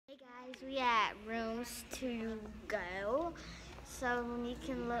Guys, we at Rooms to Go, so you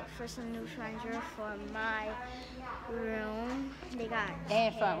can look for some new furniture for my room. They got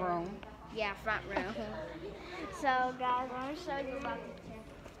and front room. Yeah, front room. So guys, I want to show you about the chair.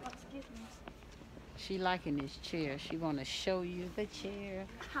 Oh, excuse me. She liking this chair. She want to show you the chair.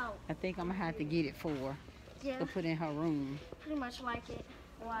 How? I think I'm gonna have to get it for her Yeah, to put in her room. pretty much like it.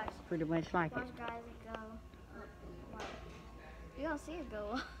 Watch. Pretty much like Watch, it. guys, it go. Watch. You don't see it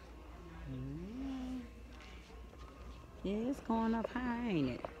go. Yeah, it's going up high, ain't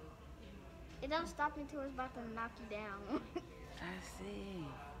it? It don't stop until it's about to knock you down. I see.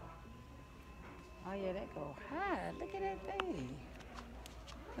 Oh yeah, that go high. Look at that thing.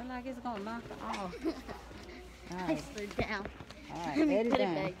 Feel like it's gonna knock her off. All I right, slid down. all right, Let me let it put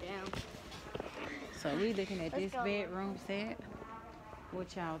down. it back down. So we looking at Let's this go. bedroom set.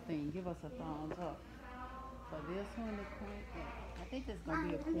 What y'all think? Give us a thumbs up. For this one, the queen. I think it's gonna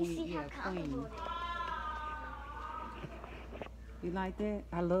be a Let me see queen. how Yeah, comfortable queen. it is. You like that?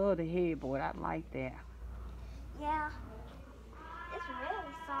 I love the headboard. I like that. Yeah. It's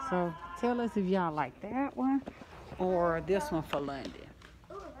really soft. So tell us if y'all like that one or this one for London.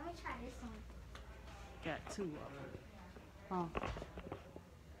 Ooh, let me try this one. Got two of them.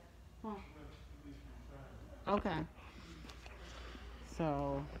 Okay.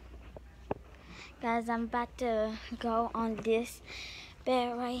 So Guys, I'm about to go on this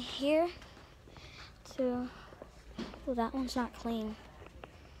bed right here. Well, that one's not clean.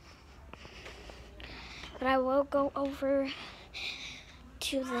 But I will go over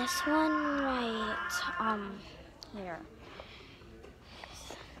to this one right here.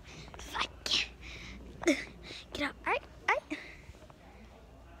 If I can get up. All right.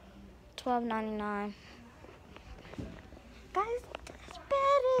 $12.99. Guys, this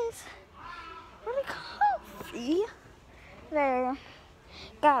bed is really comfy. There.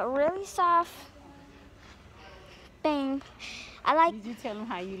 Got really soft thing. I like, did you tell them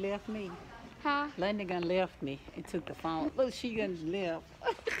how you left me? huh? London gonna left me and took the phone. Look, she gonna left.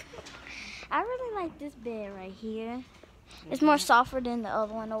 I really like this bed right here. It's more softer than the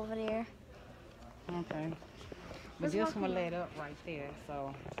other one over there. Okay. But this one laid up right there.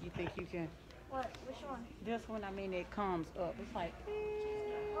 So you think you can? What? Which one? This one, I mean, it comes up. It's like.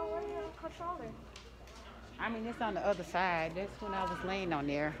 Oh, where's the controller? I mean, it's on the other side. That's when I was laying on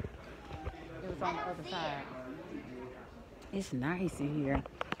there. It was on the other side. It's nice in here.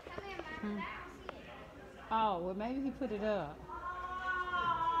 Oh, well, maybe he put it up.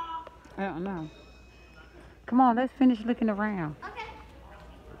 I don't know. Come on, let's finish looking around. Okay.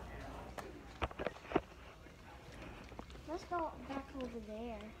 Let's go back over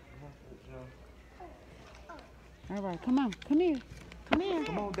there. All right, come on. Come here. Come here.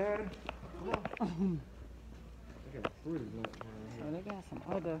 Come on, Daddy. Come on. They got pretty much. So they got some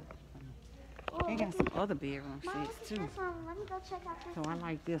other. Oh, They got some other bedroom Mom, look sets at too. this one. Let me go check out this So I one.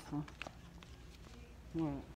 like this one. What?